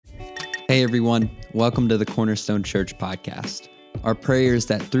Hey everyone, welcome to the Cornerstone Church podcast. Our prayer is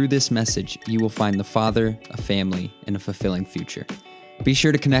that through this message, you will find the Father, a family, and a fulfilling future. Be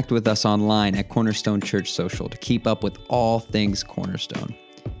sure to connect with us online at Cornerstone Church Social to keep up with all things Cornerstone.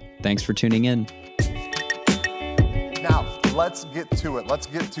 Thanks for tuning in. Now, let's get to it. Let's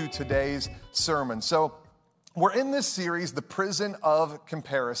get to today's sermon. So, we're in this series, The Prison of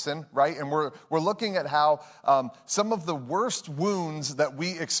Comparison, right? And we're looking at how some of the worst wounds that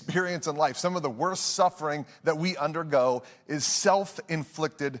we experience in life, some of the worst suffering that we undergo is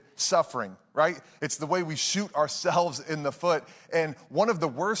self-inflicted suffering, right? It's the way we shoot ourselves in the foot. And one of the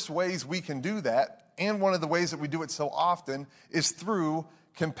worst ways we can do that, and one of the ways that we do it so often, is through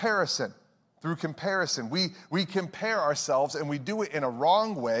comparison. Through comparison. We compare ourselves, and we do it in a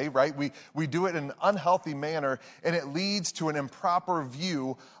wrong way, right? We do it in an unhealthy manner, and it leads to an improper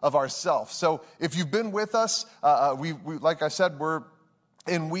view of ourselves. So if you've been with us, we like I said, we're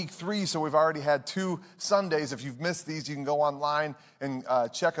in week 3, so we've already had 2 Sundays. If you've missed these, you can go online and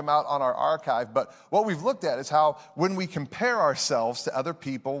check them out on our archive. But what we've looked at is how when we compare ourselves to other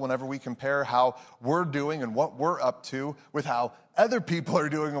people, whenever we compare how we're doing and what we're up to with how other people are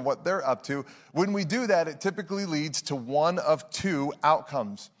doing and what they're up to, when we do that, it typically leads to one of 2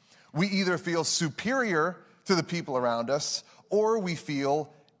 outcomes. We either feel superior to the people around us, or we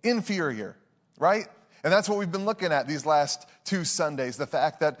feel inferior, right? And that's what we've been looking at these last 2 Sundays, the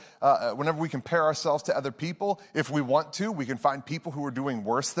fact that whenever we compare ourselves to other people, if we want to, we can find people who are doing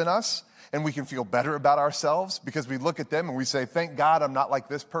worse than us, and we can feel better about ourselves because we look at them and we say, thank God I'm not like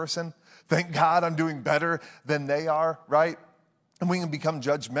this person. Thank God I'm doing better than they are, right? And we can become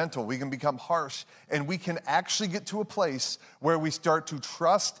judgmental, we can become harsh, and we can actually get to a place where we start to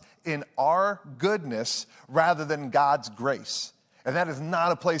trust in our goodness rather than God's grace. And that is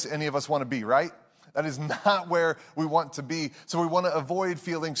not a place any of us want to be, right? That is not where we want to be. So we want to avoid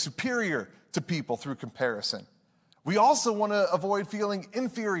feeling superior to people through comparison. We also want to avoid feeling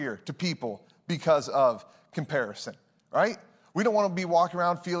inferior to people because of comparison, right? We don't want to be walking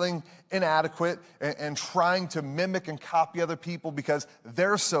around feeling inadequate and trying to mimic and copy other people because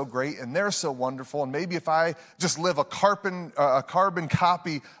they're so great and they're so wonderful. And maybe if I just live a carbon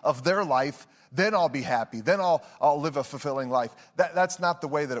copy of their life, then I'll be happy. Then I'll live a fulfilling life. That's not the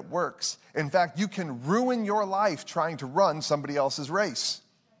way that it works. In fact, you can ruin your life trying to run somebody else's race,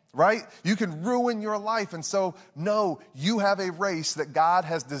 right? You can ruin your life. And so, no, you have a race that God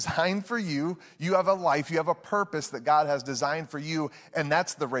has designed for you. You have a life, you have a purpose that God has designed for you, and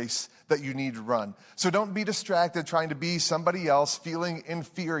that's the race that you need to run. So don't be distracted trying to be somebody else, feeling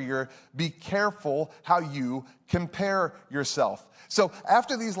inferior. Be careful how you compare yourself. So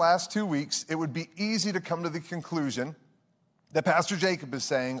after these last 2 weeks, it would be easy to come to the conclusion that Pastor Jacob is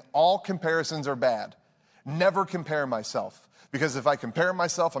saying all comparisons are bad. Never compare myself. Because if I compare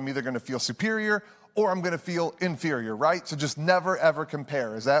myself, I'm either going to feel superior or I'm going to feel inferior, right? So just never, ever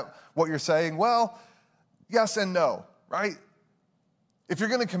compare. Is that what you're saying? Well, yes and no, right? If you're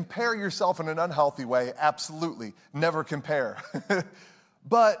going to compare yourself in an unhealthy way, absolutely, never compare.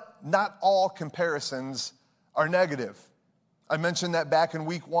 But not all comparisons are negative. I mentioned that back in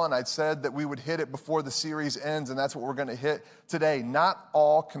week 1. I'd said that we would hit it before the series ends, and that's what we're going to hit today. Not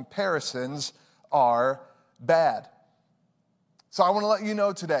all comparisons are bad. So I want to let you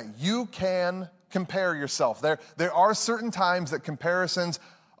know today, you can compare yourself. There are certain times that comparisons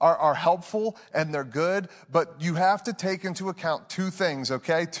are helpful and they're good, but you have to take into account 2 things,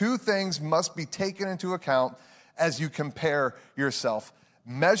 okay? 2 things must be taken into account as you compare yourself.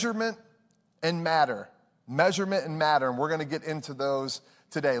 Measurement and matter. Measurement and matter, and we're going to get into those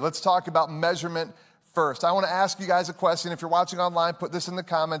today. Let's talk about measurement first. I want to ask you guys a question. If you're watching online, put this in the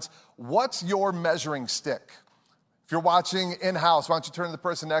comments. What's your measuring stick? If you're watching in-house, why don't you turn to the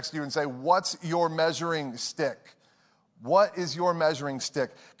person next to you and say, what's your measuring stick? What is your measuring stick?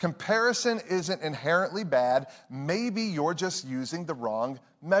 Comparison isn't inherently bad. Maybe you're just using the wrong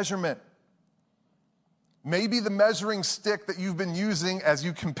measurement. Maybe the measuring stick that you've been using as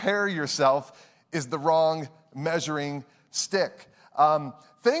you compare yourself is the wrong measuring stick.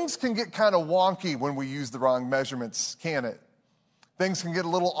 Things can get kind of wonky when we use the wrong measurements, can't it? Things can get a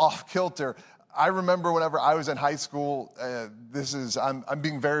little off kilter. I remember whenever I was in high school, I'm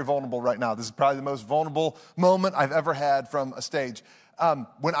being very vulnerable right now. This is probably the most vulnerable moment I've ever had from a stage.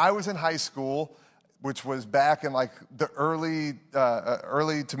 When I was in high school, which was back in like the early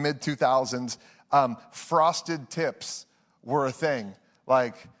to mid 2000s, frosted tips were a thing.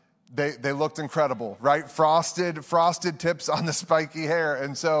 Like they looked incredible, right? Frosted tips on the spiky hair.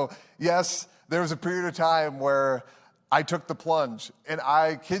 And so, yes, there was a period of time where I took the plunge, and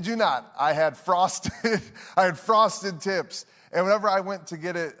I kid you not, I had frosted tips. And whenever I went to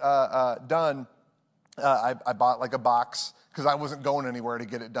get it done, I bought like a box because I wasn't going anywhere to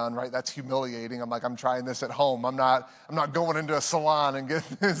get it done, right? That's humiliating. I'm like, I'm trying this at home. I'm not going into a salon and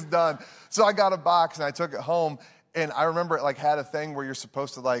getting this done. So I got a box and I took it home. And I remember it like had a thing where you're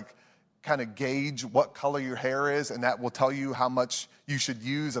supposed to like kind of gauge what color your hair is, and that will tell you how much you should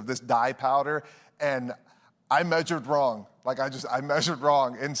use of this dye powder. And I measured wrong. I measured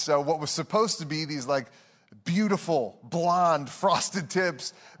wrong. And so what was supposed to be these like beautiful blonde frosted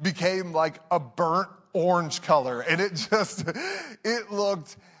tips became like a burnt orange color. And it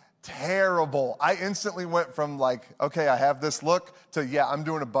looked terrible. I instantly went from like, okay, I have this look to, yeah, I'm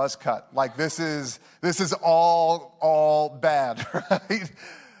doing a buzz cut. Like this is all bad, right?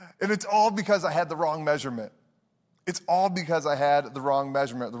 And it's all because I had the wrong measurement. It's all because I had the wrong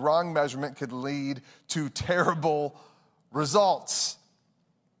measurement. The wrong measurement could lead to terrible results.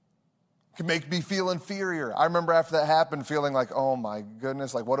 It could make me feel inferior. I remember after that happened feeling like, oh my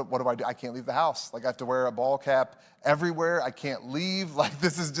goodness, like what do I do? I can't leave the house. Like I have to wear a ball cap everywhere. I can't leave. Like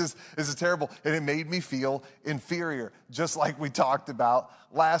this is terrible. And it made me feel inferior, just like we talked about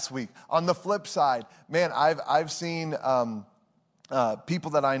last week. On the flip side, man, I've seen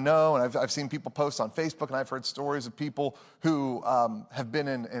people that I know, and I've seen people post on Facebook, and I've heard stories of people who have been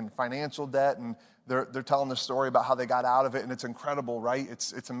in financial debt, and they're telling their story about how they got out of it, and it's incredible, right?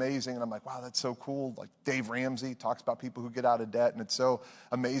 It's amazing, and I'm like, wow, that's so cool. Like Dave Ramsey talks about people who get out of debt, and it's so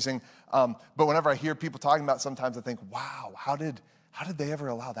amazing. But whenever I hear people talking about it, sometimes I think, wow, how did they ever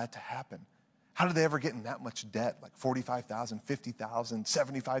allow that to happen? How did they ever get in that much debt? Like $45,000, $50,000,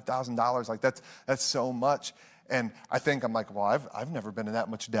 $75,000. Like that's so much. And I'm like, well, I've never been in that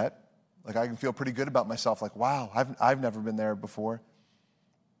much debt. Like I can feel pretty good about myself. Like, wow, I've never been there before.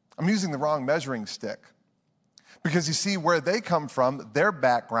 I'm using the wrong measuring stick. Because you see, where they come from, their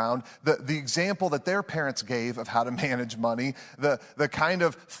background, the example that their parents gave of how to manage money, the kind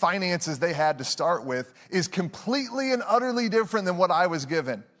of finances they had to start with is completely and utterly different than what I was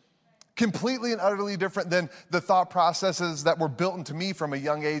given. Completely and utterly different than the thought processes that were built into me from a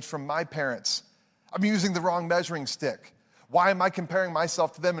young age from my parents. I'm using the wrong measuring stick. Why am I comparing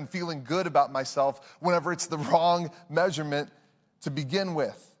myself to them and feeling good about myself whenever it's the wrong measurement to begin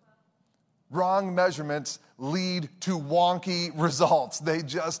with? Wrong measurements lead to wonky results. They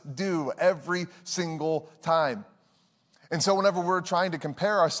just do every single time. And so whenever we're trying to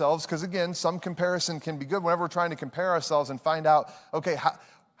compare ourselves, because again, some comparison can be good, whenever we're trying to compare ourselves and find out, okay,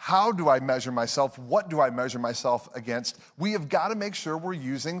 how do I measure myself? What do I measure myself against? We have got to make sure we're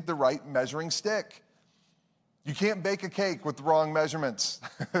using the right measuring stick. You can't bake a cake with the wrong measurements.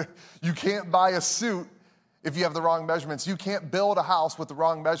 You can't buy a suit if you have the wrong measurements. You can't build a house with the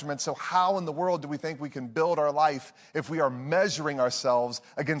wrong measurements. So how in the world do we think we can build our life if we are measuring ourselves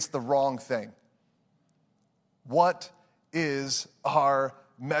against the wrong thing? What is our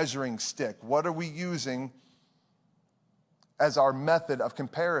measuring stick? What are we using as our method of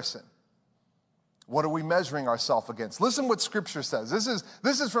comparison? What are we measuring ourselves against? Listen what Scripture says.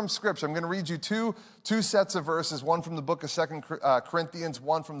 This is from Scripture. I'm going to read you two sets of verses, one from the book of 2 Corinthians,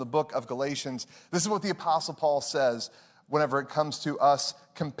 one from the book of Galatians. This is what the Apostle Paul says whenever it comes to us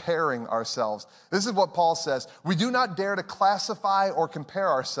comparing ourselves. This is what Paul says. We do not dare to classify or compare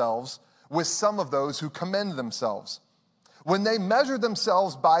ourselves with some of those who commend themselves. When they measure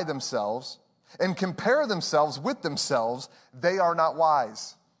themselves by themselves and compare themselves with themselves, they are not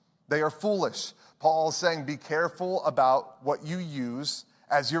wise. They are foolish. Paul is saying, be careful about what you use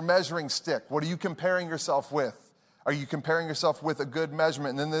as your measuring stick. What are you comparing yourself with? Are you comparing yourself with a good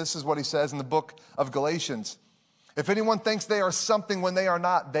measurement? And then this is what he says in the book of Galatians. If anyone thinks they are something when they are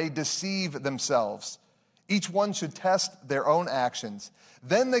not, they deceive themselves. Each one should test their own actions.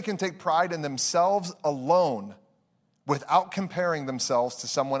 Then they can take pride in themselves alone without comparing themselves to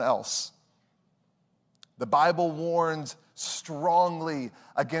someone else. The Bible warns strongly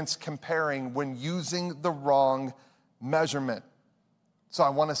against comparing when using the wrong measurement. So I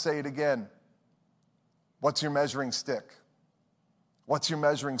want to say it again. What's your measuring stick? What's your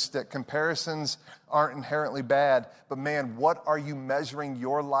measuring stick? Comparisons aren't inherently bad, but man, what are you measuring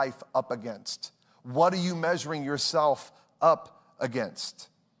your life up against? What are you measuring yourself up against?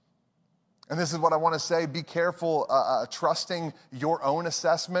 And this is what I want to say. Be careful trusting your own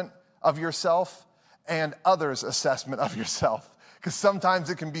assessment of yourself and others' assessment of yourself. Because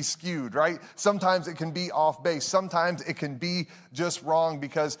sometimes it can be skewed, right? Sometimes it can be off base. Sometimes it can be just wrong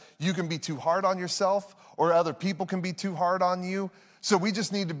because you can be too hard on yourself or other people can be too hard on you. So we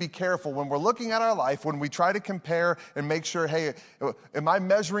just need to be careful when we're looking at our life, when we try to compare and make sure, hey, am I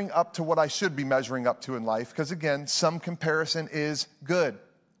measuring up to what I should be measuring up to in life? Because again, some comparison is good.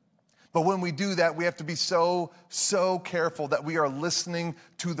 But when we do that, we have to be so careful that we are listening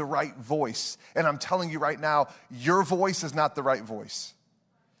to the right voice. And I'm telling you right now, your voice is not the right voice.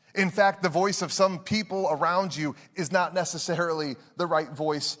 In fact, the voice of some people around you is not necessarily the right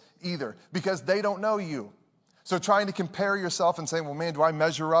voice either, because they don't know you. So trying to compare yourself and saying, well, man, do I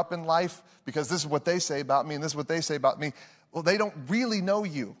measure up in life? Because this is what they say about me and this is what they say about me. Well, they don't really know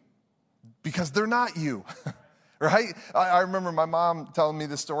you because they're not you. Right? I remember my mom telling me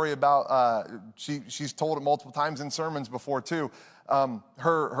this story about, she's told it multiple times in sermons before too.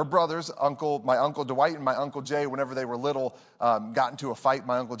 Her brothers, my Uncle Dwight and my Uncle Jay, whenever they were little, got into a fight.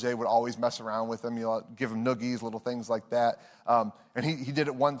 My Uncle Jay would always mess around with them, give them noogies, little things like that. And he did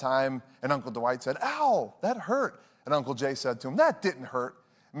it one time, and Uncle Dwight said, "Ow, that hurt." And Uncle Jay said to him, "That didn't hurt."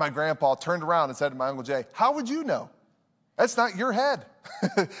 And my grandpa turned around and said to my Uncle Jay, "How would you know? That's not your head.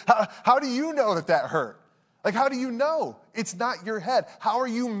 How do you know that hurt? Like, how do you know? It's not your head. How are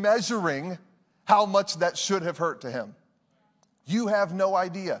you measuring how much that should have hurt to him? You have no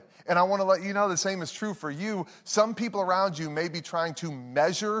idea." And I want to let you know the same is true for you. Some people around you may be trying to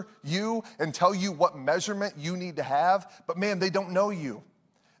measure you and tell you what measurement you need to have, but man, they don't know you.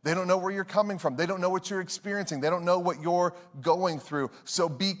 They don't know where you're coming from. They don't know what you're experiencing. They don't know what you're going through. So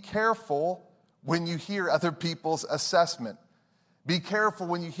be careful when you hear other people's assessment. Be careful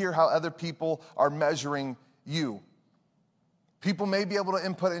when you hear how other people are measuring you. People may be able to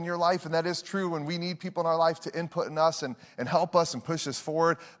input in your life, and that is true, and we need people in our life to input in us and help us and push us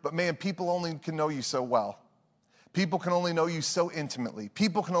forward. But man, people only can know you so well. People can only know you so intimately.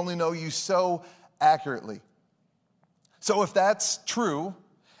 People can only know you so accurately. So if that's true,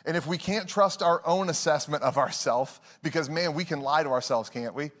 and if we can't trust our own assessment of ourselves, because man, we can lie to ourselves,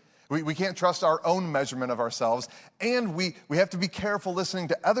 can't we? We can't trust our own measurement of ourselves, and we have to be careful listening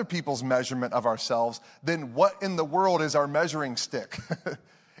to other people's measurement of ourselves. Then what in the world is our measuring stick?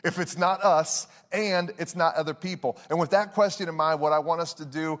 If it's not us and it's not other people. And with that question in mind, what I want us to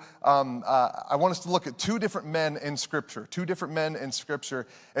do, I want us to look at two different men in Scripture,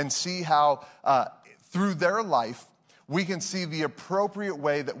 and see how through their life, we can see the appropriate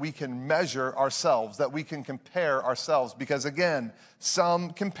way that we can measure ourselves, that we can compare ourselves. Because again,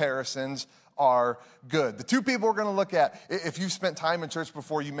 some comparisons are good. The two people we're going to look at, if you've spent time in church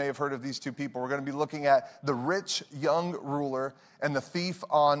before, you may have heard of these two people. We're going to be looking at the rich young ruler and the thief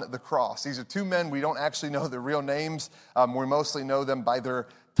on the cross. These are two men. We don't actually know their real names. We mostly know them by their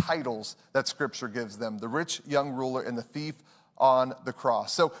titles that Scripture gives them. The rich young ruler and the thief on the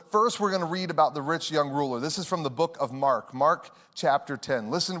cross. So first we're going to read about the rich young ruler. This is from the book of Mark chapter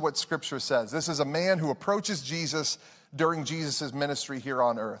 10. Listen to what Scripture says. This is a man who approaches Jesus during Jesus' ministry here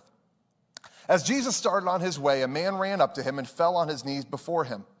on earth. As Jesus started on his way, a man ran up to him and fell on his knees before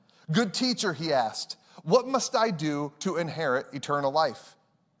him. "Good teacher," he asked, "what must I do to inherit eternal life?"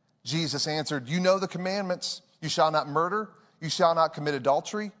 Jesus answered, "You know the commandments. You shall not murder. You shall not commit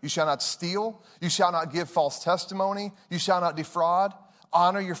adultery. You shall not steal. You shall not give false testimony. You shall not defraud.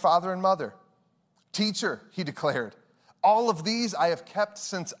 Honor your father and mother." "Teacher," he declared, "all of these I have kept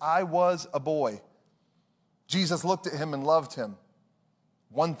since I was a boy." Jesus looked at him and loved him.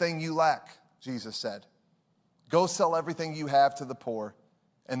 "One thing you lack," Jesus said. "Go sell everything you have to the poor,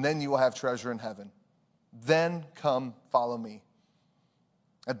 and then you will have treasure in heaven. Then come follow me."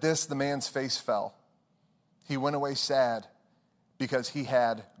 At this, the man's face fell. He went away sad, because he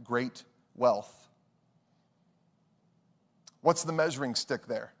had great wealth. What's the measuring stick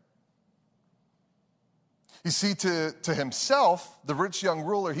there? You see, to himself, the rich young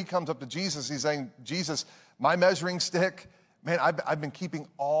ruler, he comes up to Jesus. He's saying, "Jesus, my measuring stick, man, I've been keeping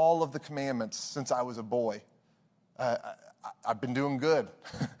all of the commandments since I was a boy. I've been doing good.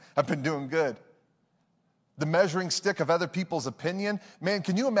 I've been doing good." The measuring stick of other people's opinion. Man,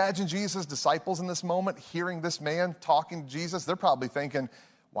 can you imagine Jesus' disciples in this moment hearing this man talking to Jesus? They're probably thinking,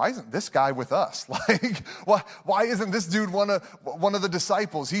 why isn't this guy with us? Like, why isn't this dude one of the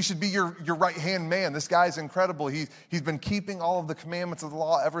disciples? He should be your right-hand man. This guy's incredible. He's been keeping all of the commandments of the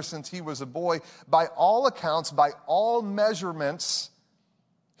law ever since he was a boy. By all accounts, by all measurements,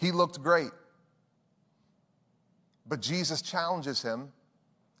 he looked great. But Jesus challenges him,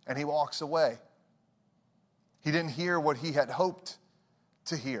 and he walks away. He didn't hear what he had hoped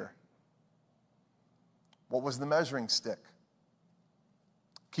to hear. What was the measuring stick?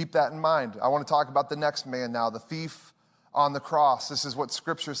 Keep that in mind. I want to talk about the next man now, the thief on the cross. This is what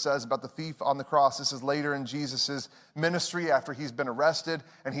Scripture says about the thief on the cross. This is later in Jesus' ministry after he's been arrested,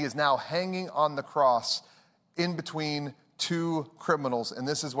 and he is now hanging on the cross in between two criminals. And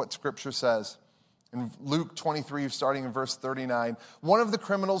this is what Scripture says. In Luke 23, starting in verse 39, one of the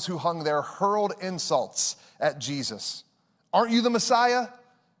criminals who hung there hurled insults at Jesus. "Aren't you the Messiah?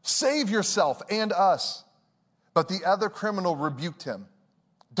 Save yourself and us." But the other criminal rebuked him.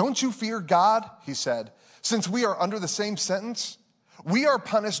 "Don't you fear God?" he said. "Since we are under the same sentence, we are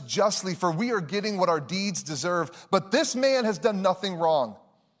punished justly, for we are getting what our deeds deserve. But this man has done nothing wrong."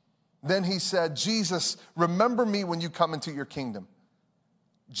 Then he said, "Jesus, remember me when you come into your kingdom."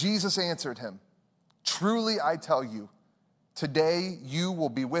 Jesus answered him, "Truly I tell you, today you will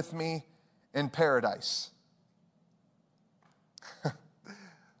be with me in paradise."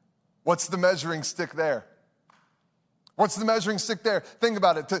 What's the measuring stick there? What's the measuring stick there? Think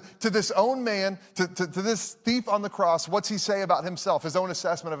about it. To this own man, to this thief on the cross, what's he say about himself, his own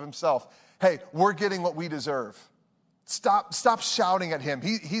assessment of himself? Hey, we're getting what we deserve. Stop shouting at him.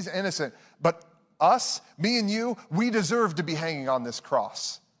 He's innocent. But us, me and you, we deserve to be hanging on this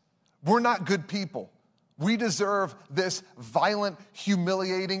cross. We're not good people. We deserve this violent,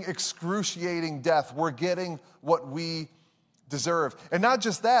 humiliating, excruciating death. We're getting what we deserve. And not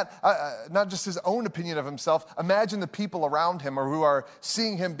just that, not just his own opinion of himself. Imagine the people around him or who are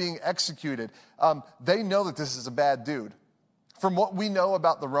seeing him being executed. They know that this is a bad dude. From what we know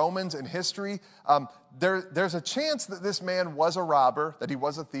about the Romans and history, there's a chance that this man was a robber, that he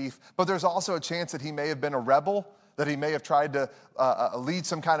was a thief, but there's also a chance that he may have been a rebel, that he may have tried to lead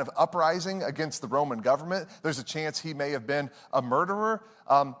some kind of uprising against the Roman government. There's a chance he may have been a murderer,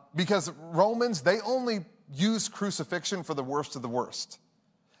 because Romans, they only use crucifixion for the worst of the worst.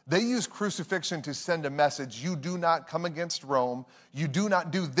 They use crucifixion to send a message: you do not come against Rome. You do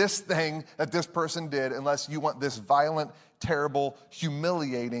not do this thing that this person did unless you want this violent, terrible,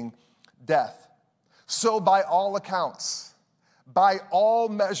 humiliating death. So by all accounts, by all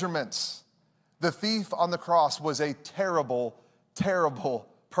measurements, the thief on the cross was a terrible, terrible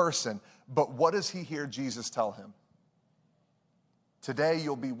person. But what does he hear Jesus tell him? Today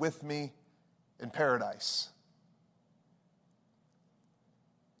you'll be with me in paradise.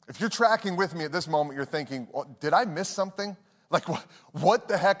 If you're tracking with me at this moment, you're thinking, well, did I miss something? Like, what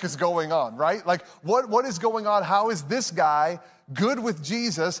the heck is going on, right? Like, what is going on? How is this guy good with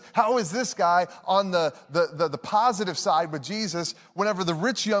Jesus? How is this guy on the positive side with Jesus whenever the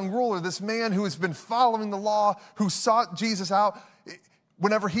rich young ruler, this man who has been following the law, who sought Jesus out,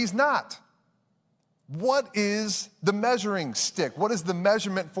 whenever he's not? What is the measuring stick? What is the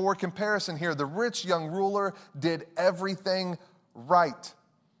measurement for comparison here? The rich young ruler did everything right.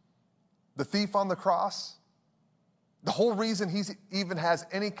 The thief on the cross, the whole reason he even has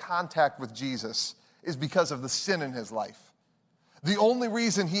any contact with Jesus is because of the sin in his life. The only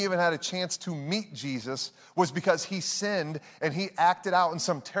reason he even had a chance to meet Jesus was because he sinned and he acted out in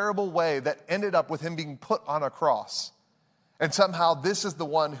some terrible way that ended up with him being put on a cross. And somehow this is the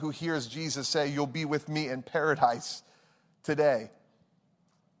one who hears Jesus say, "You'll be with me in paradise today."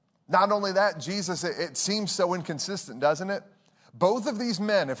 Not only that, Jesus, it seems so inconsistent, doesn't it? Both of these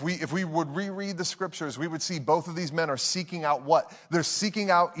men, if we would reread the scriptures, we would see both of these men are seeking out what? They're seeking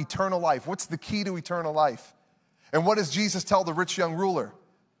out eternal life. What's the key to eternal life? And what does Jesus tell the rich young ruler?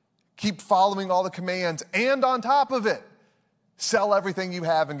 Keep following all the commands, and on top of it, sell everything you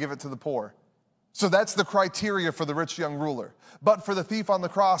have and give it to the poor. So that's the criteria for the rich young ruler. But for the thief on the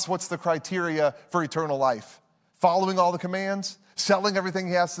cross, what's the criteria for eternal life? Following all the commands? Selling everything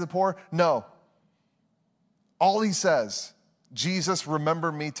he has to the poor? No. All he says, "Jesus,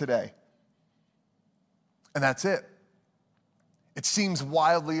 remember me today." And that's it. It seems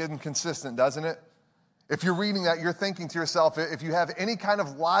wildly inconsistent, doesn't it? If you're reading that, you're thinking to yourself, if you have any kind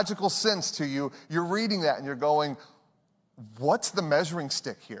of logical sense to you, you're reading that and you're going, what's the measuring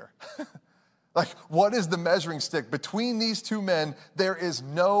stick here? Like, what is the measuring stick? Between these two men, there is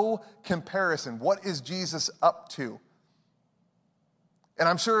no comparison. What is Jesus up to? And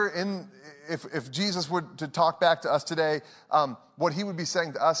I'm sure if Jesus would to talk back to us today, what he would be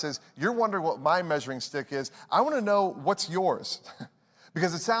saying to us is, you're wondering what my measuring stick is. I want to know what's yours.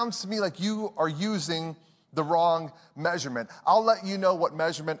 Because it sounds to me like you are using the wrong measurement. I'll let you know what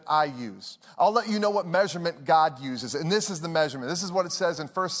measurement I use. I'll let you know what measurement God uses. And this is the measurement. This is what it says in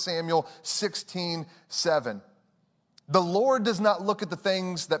 1 Samuel 16:7. The Lord does not look at the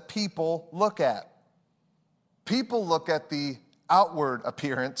things that people look at. People look at the outward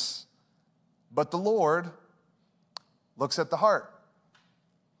appearance, but the Lord looks at the heart.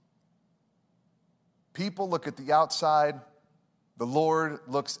 People look at the outside. The Lord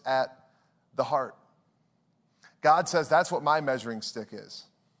looks at the heart. God says that's what my measuring stick is.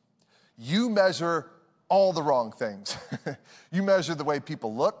 You measure all the wrong things. You measure the way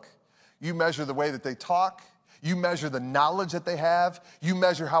people look. You measure the way that they talk. You measure the knowledge that they have. You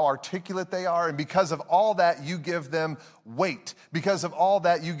measure how articulate they are. And because of all that, you give them weight. Because of all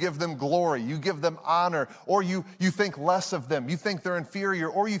that, you give them glory. You give them honor. Or you think less of them. You think they're inferior.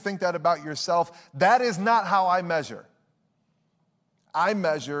 Or you think that about yourself. That is not how I measure. I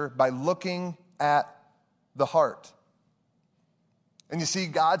measure by looking at the heart. And you see,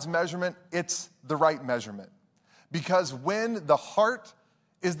 God's measurement, it's the right measurement. Because when the heart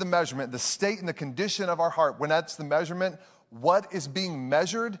is the measurement, the state and the condition of our heart, when that's the measurement, what is being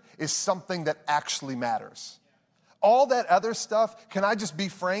measured is something that actually matters. All that other stuff, can I just be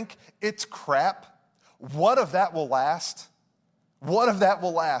frank? It's crap. What if that will last? What if that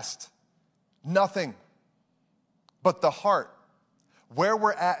will last? Nothing. But the heart, where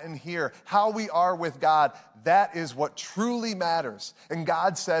we're at in here, how we are with God, that is what truly matters. And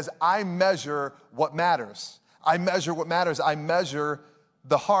God says, I measure what matters. I measure what matters. I measure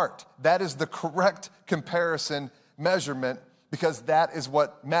the heart. That is the correct comparison measurement because that is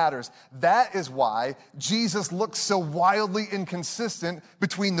what matters. That is why Jesus looks so wildly inconsistent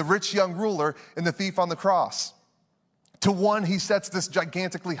between the rich young ruler and the thief on the cross. To one, he sets this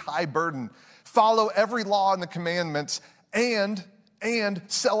gigantically high burden. Follow every law and the commandments and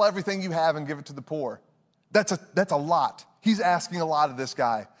sell everything you have and give it to the poor. That's a lot. He's asking a lot of this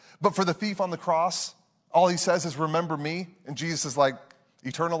guy. But for the thief on the cross, all he says is, remember me. And Jesus is like,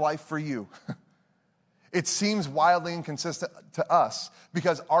 eternal life for you. It seems wildly inconsistent to us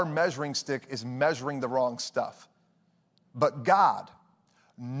because our measuring stick is measuring the wrong stuff. But God,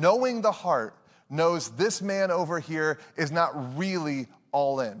 knowing the heart, knows this man over here is not really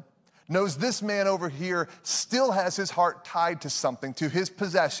all in. Knows this man over here still has his heart tied to something, to his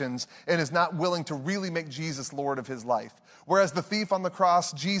possessions, and is not willing to really make Jesus Lord of his life. Whereas the thief on the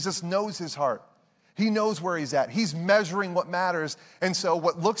cross, Jesus knows his heart. He knows where he's at. He's measuring what matters. And so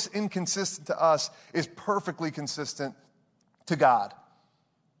what looks inconsistent to us is perfectly consistent to God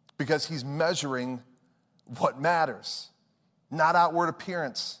because he's measuring what matters. Not outward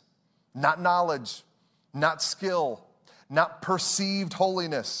appearance, not knowledge, not skill, not perceived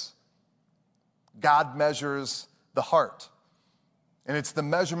holiness. God measures the heart. And it's the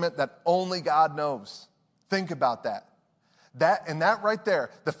measurement that only God knows. Think about that. That right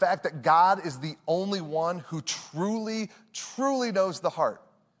there, the fact that God is the only one who truly, truly knows the heart.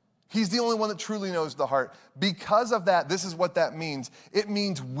 He's the only one that truly knows the heart. Because of that, this is what that means. It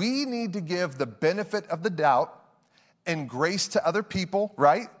means we need to give the benefit of the doubt and grace to other people,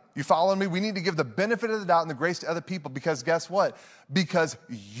 right? You following me? We need to give the benefit of the doubt and the grace to other people because guess what? Because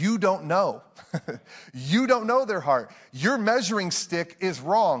you don't know. You don't know their heart. Your measuring stick is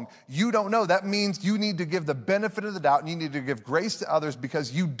wrong. You don't know. That means you need to give the benefit of the doubt and you need to give grace to others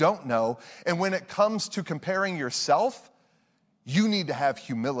because you don't know. And when it comes to comparing yourself, you need to have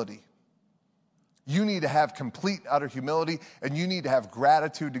humility. You need to have complete, utter humility, and you need to have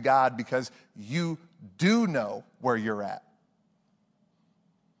gratitude to God because you do know where you're at.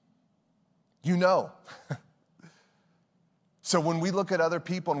 You know. So when we look at other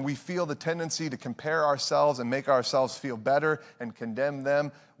people and we feel the tendency to compare ourselves and make ourselves feel better and condemn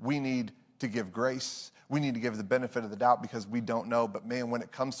them, we need to give grace. We need to give the benefit of the doubt because we don't know. But man, when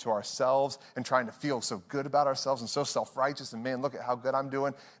it comes to ourselves and trying to feel so good about ourselves and so self-righteous and man, look at how good I'm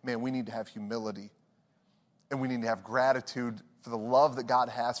doing, man, we need to have humility. And we need to have gratitude for the love that God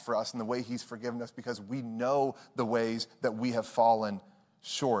has for us and the way he's forgiven us because we know the ways that we have fallen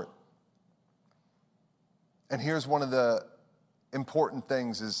short. And here's one of the important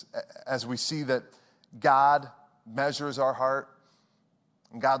things is as we see that God measures our heart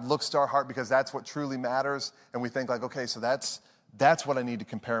and God looks to our heart because that's what truly matters. And we think like, okay, so that's what I need to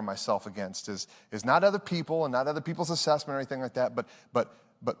compare myself against is not other people and not other people's assessment or anything like that,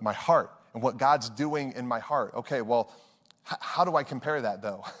 but my heart and what God's doing in my heart. Okay, well, how do I compare that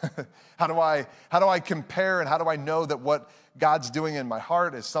though? How do I compare and how do I know that what God's doing in my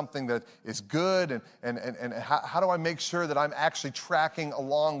heart is something that is good and how do I make sure that I'm actually tracking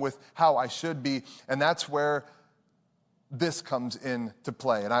along with how I should be? And that's where this comes into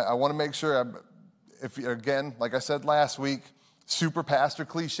play. And I want to make sure, if again, like I said last week, super pastor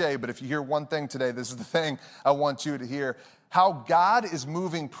cliche, but if you hear one thing today, this is the thing I want you to hear. How God is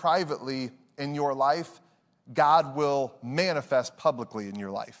moving privately in your life, God will manifest publicly in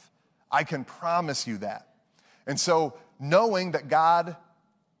your life. I can promise you that. And so knowing that God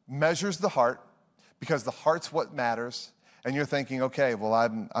measures the heart because the heart's what matters, and you're thinking, okay, well,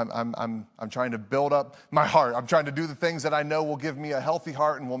 I'm trying to build up my heart. I'm trying to do the things that I know will give me a healthy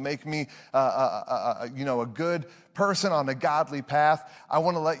heart and will make me, a good person on a godly path, I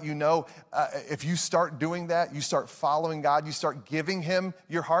want to let you know, if you start doing that, you start following God, you start giving him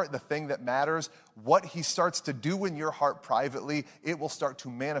your heart, the thing that matters, what he starts to do in your heart privately, it will start to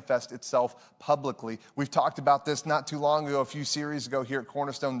manifest itself publicly. We've talked about this not too long ago, a few series ago here at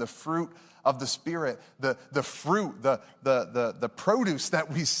Cornerstone, the fruit of the Spirit, the fruit, the produce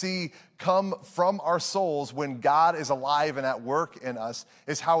that we see come from our souls when God is alive and at work in us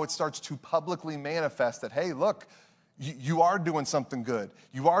is how it starts to publicly manifest that, hey, look, you are doing something good.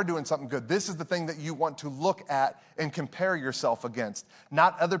 You are doing something good. This is the thing that you want to look at and compare yourself against.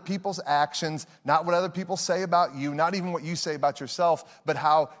 Not other people's actions, not what other people say about you, not even what you say about yourself, but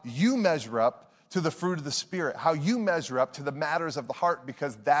how you measure up to the fruit of the Spirit, how you measure up to the matters of the heart,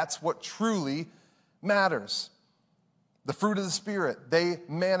 because that's what truly matters. The fruit of the Spirit, they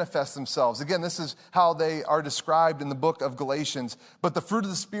manifest themselves. Again, this is how they are described in the book of Galatians. But the fruit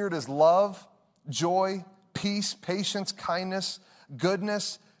of the Spirit is love, joy, peace, patience, kindness,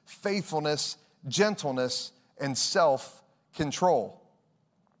 goodness, faithfulness, gentleness, and self-control.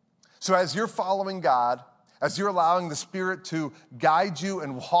 So as you're following God, as you're allowing the Spirit to guide you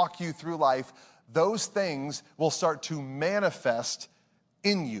and walk you through life, those things will start to manifest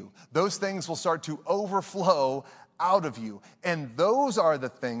in you. Those things will start to overflow out of you. And those are the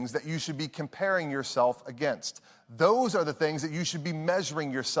things that you should be comparing yourself against. Those are the things that you should be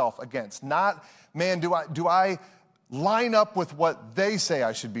measuring yourself against. Not, man, do I line up with what they say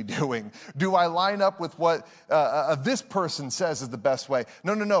I should be doing? Do I line up with what this person says is the best way?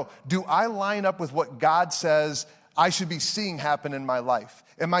 No. Do I line up with what God says I should be seeing happen in my life?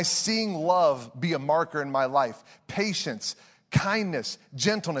 Am I seeing love be a marker in my life? Patience, kindness,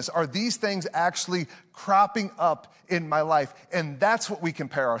 gentleness, are these things actually cropping up in my life? And that's what we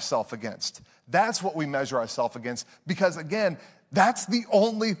compare ourselves against. That's what we measure ourselves against. Because again, that's the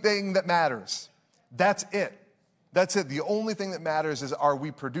only thing that matters. That's it. That's it. The only thing that matters is, are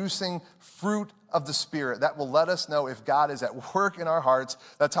we producing fruit of the Spirit? That will let us know if God is at work in our hearts.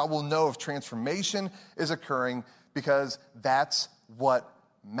 That's how we'll know if transformation is occurring, because that's what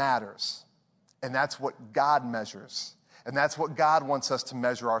matters. And that's what God measures. And that's what God wants us to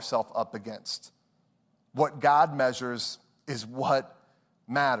measure ourselves up against. What God measures is what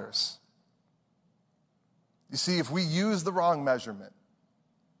matters. You see, if we use the wrong measurement,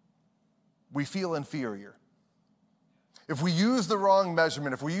 we feel inferior. If we use the wrong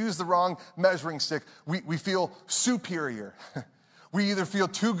measurement, if we use the wrong measuring stick, we feel superior. We either feel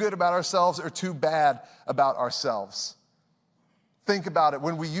too good about ourselves or too bad about ourselves. Think about it.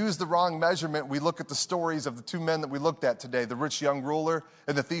 When we use the wrong measurement, we look at the stories of the two men that we looked at today, the rich young ruler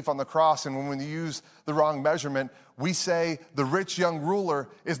and the thief on the cross. And when we use the wrong measurement, we say the rich young ruler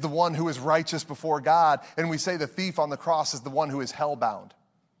is the one who is righteous before God, and we say the thief on the cross is the one who is hellbound.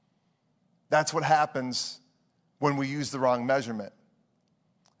 That's what happens when we use the wrong measurement.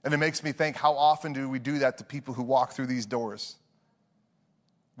 And it makes me think, how often do we do that to people who walk through these doors?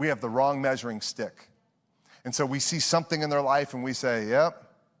 We have the wrong measuring stick. And so we see something in their life and we say,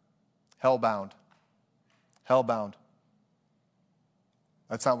 yep, hellbound. Hellbound.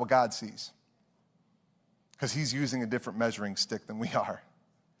 That's not what God sees. Because he's using a different measuring stick than we are.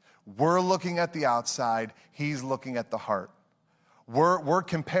 We're looking at the outside, he's looking at the heart. We're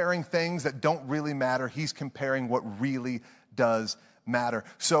comparing things that don't really matter. He's comparing what really does matter.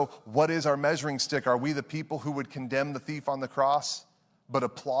 So what is our measuring stick? Are we the people who would condemn the thief on the cross but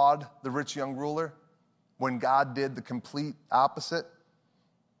applaud the rich young ruler when God did the complete opposite?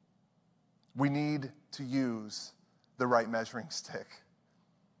 We need to use the right measuring stick.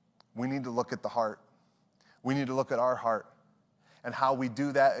 We need to look at the heart. We need to look at our heart. And how we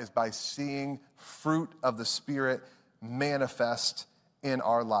do that is by seeing fruit of the Spirit manifest in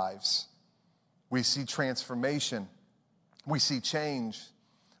our lives. We see transformation. We see change.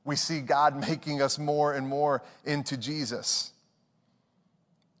 We see God making us more and more into Jesus.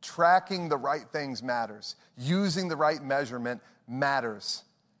 Tracking the right things matters. Using the right measurement matters.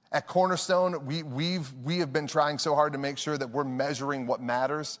 At Cornerstone, we have been trying so hard to make sure that we're measuring what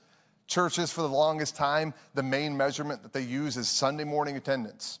matters. Churches, for the longest time, the main measurement that they use is Sunday morning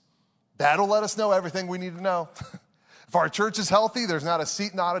attendance. That'll let us know everything we need to know. If our church is healthy, there's not a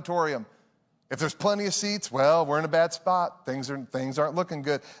seat in the auditorium. If there's plenty of seats, well, we're in a bad spot. Things aren't looking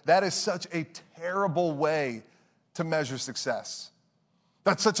good. That is such a terrible way to measure success.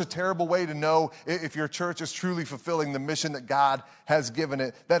 That's such a terrible way to know if your church is truly fulfilling the mission that God has given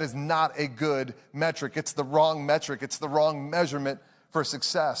it. That is not a good metric. It's the wrong metric. It's the wrong measurement for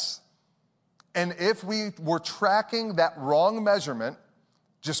success. And if we were tracking that wrong measurement,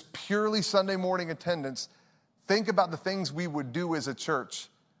 just purely Sunday morning attendance, think about the things we would do as a church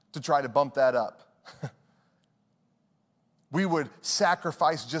to try to bump that up. We would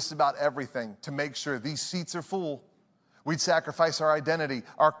sacrifice just about everything to make sure these seats are full. We'd sacrifice our identity,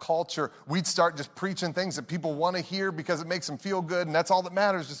 our culture. We'd start just preaching things that people want to hear because it makes them feel good, and that's all that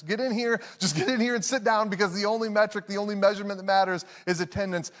matters. Just get in here and sit down, because the only metric, the only measurement that matters is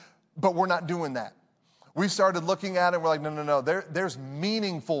attendance. But we're not doing that. We started looking at it, we're like, no. There's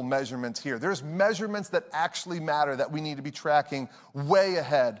meaningful measurements here. There's measurements that actually matter that we need to be tracking way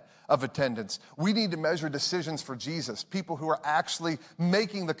ahead of attendance. We need to measure decisions for Jesus, people who are actually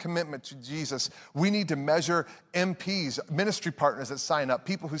making the commitment to Jesus. We need to measure MPs, ministry partners that sign up,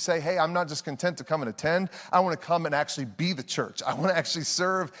 people who say, hey, I'm not just content to come and attend. I want to come and actually be the church. I want to actually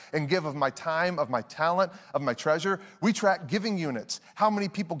serve and give of my time, of my talent, of my treasure. We track giving units, how many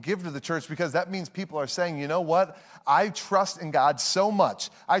people give to the church, because that means people are saying, you know what? I trust in God so much.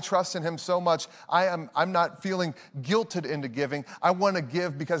 I trust in him so much. I'm not feeling guilted into giving. I want to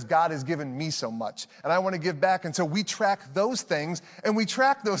give because God has given me so much, and I want to give back. And so we track those things, and we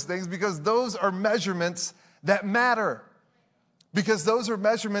track those things because those are measurements that matter, because those are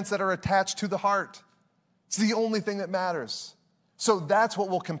measurements that are attached to the heart. It's the only thing that matters. So that's what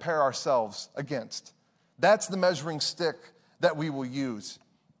we'll compare ourselves against. That's the measuring stick that we will use.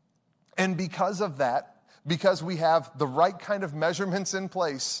 And because of that, because we have the right kind of measurements in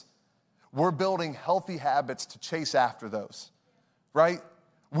place, we're building healthy habits to chase after those, right?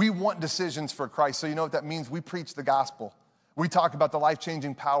 We want decisions for Christ. So you know what that means? We preach the gospel. We talk about the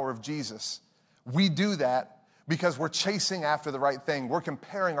life-changing power of Jesus. We do that because we're chasing after the right thing. We're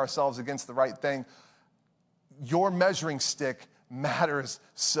comparing ourselves against the right thing. Your measuring stick matters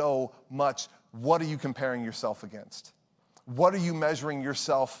so much. What are you comparing yourself against? What are you measuring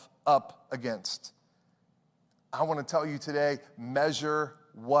yourself up against? I want to tell you today, measure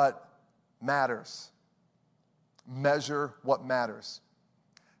what matters. Measure what matters.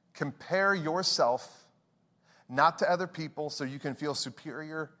 Compare yourself not to other people so you can feel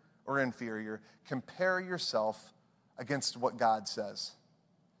superior or inferior. Compare yourself against what God says.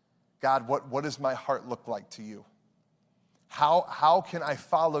 God, what does my heart look like to you? How can I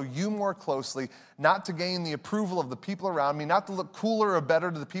follow you more closely, not to gain the approval of the people around me, not to look cooler or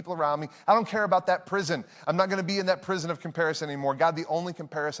better to the people around me? I don't care about that prison. I'm not going to be in that prison of comparison anymore. God, the only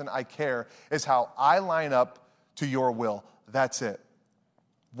comparison I care is how I line up to your will. That's it.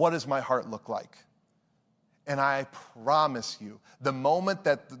 What does my heart look like? And I promise you, the moment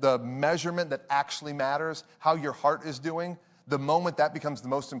that the measurement that actually matters, how your heart is doing, the moment that becomes the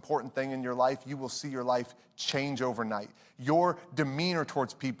most important thing in your life, you will see your life change overnight. Your demeanor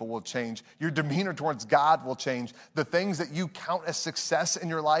towards people will change. Your demeanor towards God will change. The things that you count as success in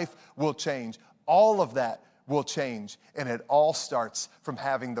your life will change. All of that will change. And it all starts from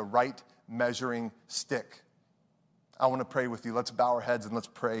having the right measuring stick. I want to pray with you. Let's bow our heads and let's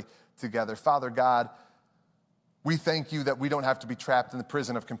pray together. Father God, we thank you that we don't have to be trapped in the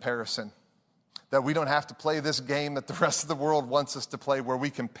prison of comparison, that we don't have to play this game that the rest of the world wants us to play, where we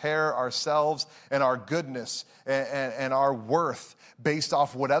compare ourselves and our goodness and our worth based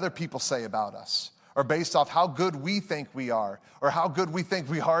off what other people say about us, or based off how good we think we are, or how good we think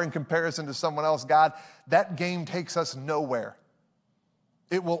we are in comparison to someone else. God, that game takes us nowhere.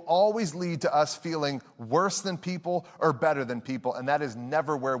 It will always lead to us feeling worse than people or better than people, and that is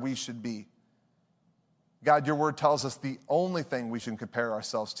never where we should be. God, your word tells us the only thing we should compare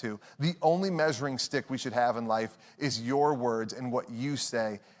ourselves to, the only measuring stick we should have in life is your words and what you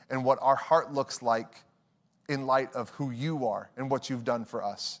say and what our heart looks like in light of who you are and what you've done for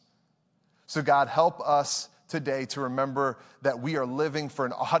us. So God, help us today to remember that we are living for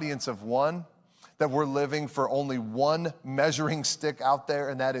an audience of one, that we're living for only one measuring stick out there,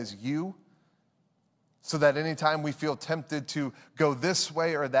 and that is you. So that anytime we feel tempted to go this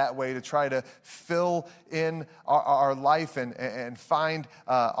way or that way to try to fill in our life and find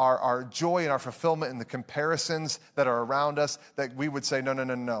our joy and our fulfillment in the comparisons that are around us, that we would say,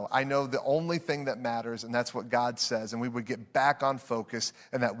 no. I know the only thing that matters, and that's what God says. And we would get back on focus,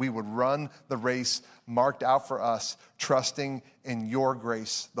 and that we would run the race marked out for us, trusting in your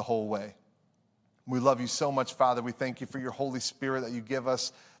grace the whole way. We love you so much, Father. We thank you for your Holy Spirit that you give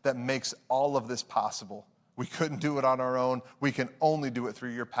us that makes all of this possible. We couldn't do it on our own. We can only do it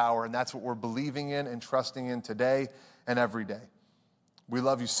through your power, and that's what we're believing in and trusting in today and every day. We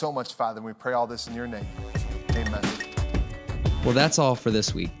love you so much, Father, and we pray all this in your name. Amen. Well, that's all for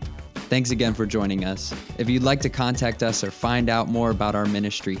this week. Thanks again for joining us. If you'd like to contact us or find out more about our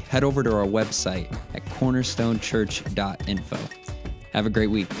ministry, head over to our website at cornerstonechurch.info. Have a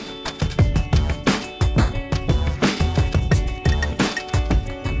great week.